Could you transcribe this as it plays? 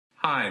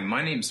Hi,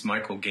 my name's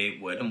Michael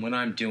Gatewood, and what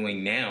I'm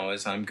doing now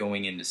is I'm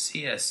going into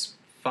CS5,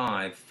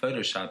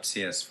 Photoshop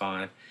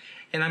CS5,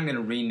 and I'm going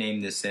to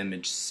rename this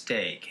image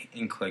Steak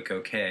and click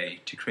OK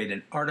to create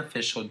an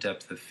artificial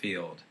depth of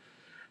field.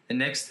 The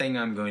next thing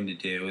I'm going to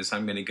do is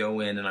I'm going to go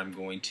in and I'm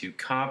going to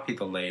copy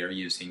the layer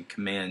using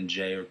Command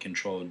J or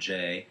Control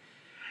J,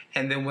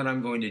 and then what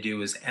I'm going to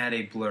do is add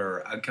a blur,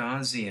 a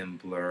Gaussian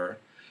blur,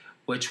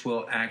 which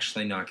will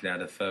actually knock it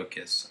out of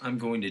focus. I'm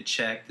going to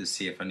check to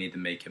see if I need to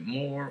make it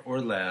more or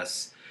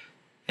less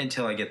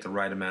until I get the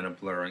right amount of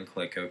blur and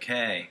click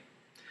OK.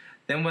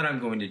 Then what I'm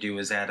going to do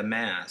is add a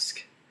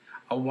mask,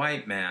 a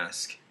white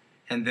mask,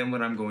 and then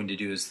what I'm going to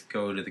do is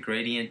go to the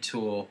gradient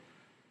tool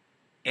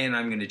and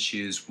I'm going to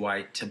choose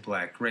white to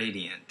black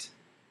gradient.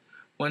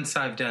 Once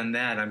I've done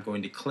that, I'm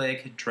going to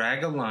click,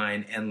 drag a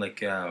line, and let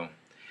go.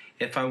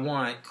 If I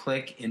want,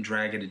 click and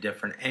drag at a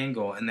different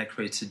angle, and that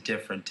creates a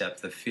different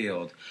depth of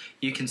field.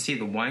 You can see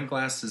the wine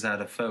glass is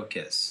out of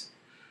focus.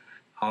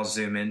 I'll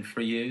zoom in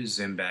for you,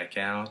 zoom back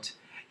out,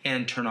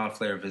 and turn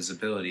off layer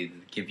visibility to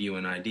give you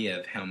an idea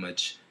of how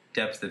much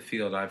depth of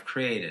field I've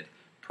created.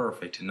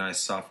 Perfect, a nice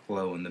soft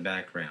glow in the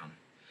background.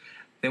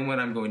 Then what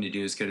I'm going to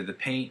do is go to the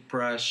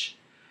paintbrush,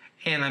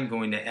 and I'm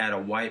going to add a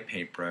white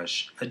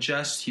paintbrush,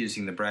 adjust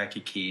using the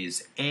bracket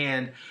keys,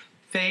 and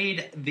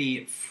fade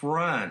the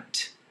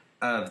front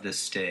of the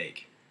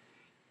steak.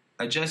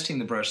 Adjusting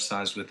the brush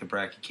size with the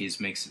bracket keys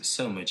makes it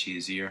so much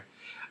easier.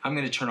 I'm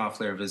going to turn off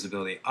layer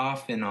visibility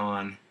off and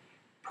on.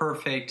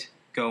 Perfect.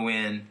 Go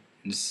in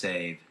and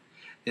save.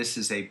 This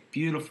is a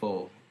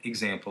beautiful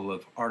example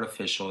of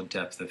artificial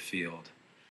depth of field.